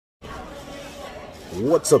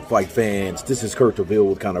What's up, fight fans? This is Kurt DeVille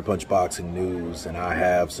with Counterpunch Boxing News, and I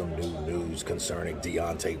have some new news concerning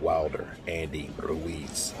Deontay Wilder, Andy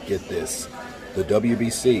Ruiz. Get this. The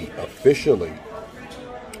WBC officially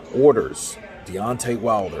orders Deontay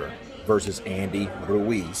Wilder versus Andy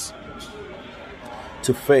Ruiz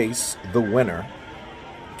to face the winner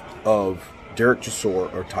of Derek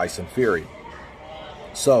Chisora or Tyson Fury.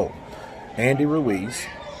 So, Andy Ruiz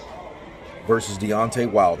versus Deontay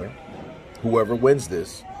Wilder. Whoever wins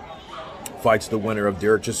this fights the winner of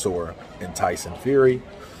Derek Chisora and Tyson Fury.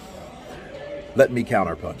 Let me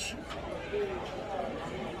counterpunch.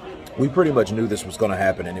 We pretty much knew this was going to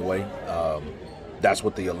happen anyway. That's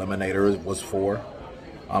what the Eliminator was for.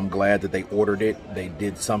 I'm glad that they ordered it. They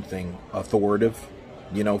did something authoritative,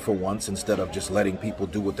 you know, for once, instead of just letting people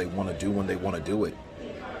do what they want to do when they want to do it.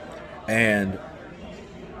 And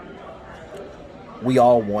we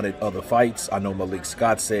all wanted other fights. I know Malik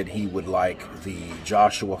Scott said he would like the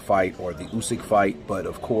Joshua fight or the Usyk fight, but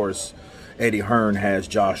of course, Eddie Hearn has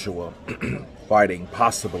Joshua fighting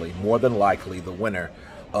possibly, more than likely, the winner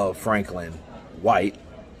of Franklin White.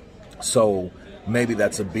 So maybe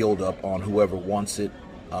that's a build-up on whoever wants it.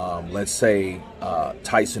 Let's say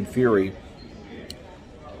Tyson Fury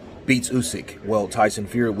beats Usyk. Well, Tyson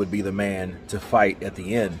Fury would be the man to fight at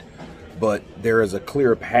the end. But there is a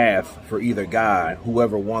clear path for either guy,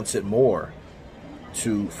 whoever wants it more,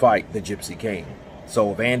 to fight the Gypsy King.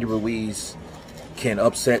 So if Andy Ruiz can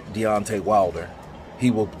upset Deontay Wilder,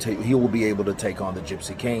 he will be able to take on the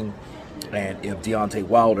Gypsy King. And if Deontay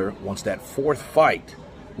Wilder wants that fourth fight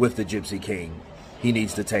with the Gypsy King, he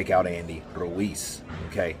needs to take out Andy Ruiz.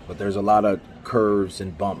 Okay, but there's a lot of curves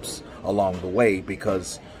and bumps along the way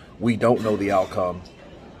because we don't know the outcome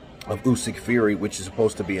of Usyk Fury, which is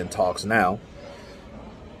supposed to be in talks now.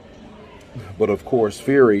 But of course,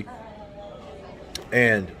 Fury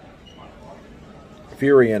and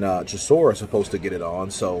Chisora are supposed to get it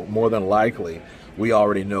on, so more than likely we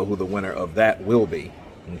already know who the winner of that will be.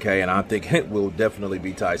 Okay, and I think it will definitely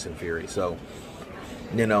be Tyson Fury. So,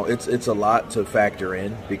 you know, it's a lot to factor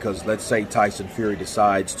in, because let's say Tyson Fury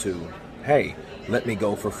decides to, hey, let me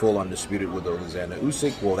go for full undisputed with Alexander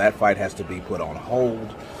Usyk. Well, that fight has to be put on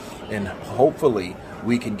hold. And hopefully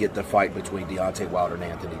we can get the fight between Deontay Wilder and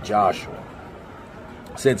Anthony Joshua,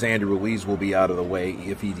 since Andy Ruiz will be out of the way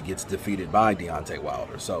if he gets defeated by Deontay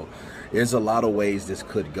Wilder. So there's a lot of ways this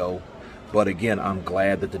could go. But again, I'm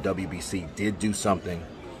glad that the WBC did do something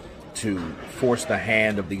to force the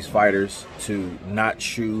hand of these fighters to not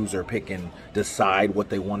choose or pick and decide what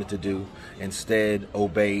they wanted to do. Instead,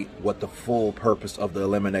 obey what the full purpose of the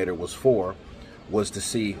Eliminator was for, was to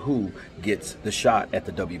see who gets the shot at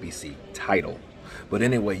the WBC title. But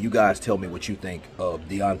anyway, you guys tell me what you think of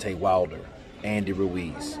Deontay Wilder, Andy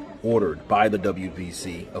Ruiz, ordered by the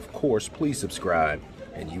WBC. Of course, please subscribe,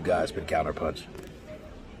 and you guys been Counterpunch.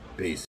 Peace.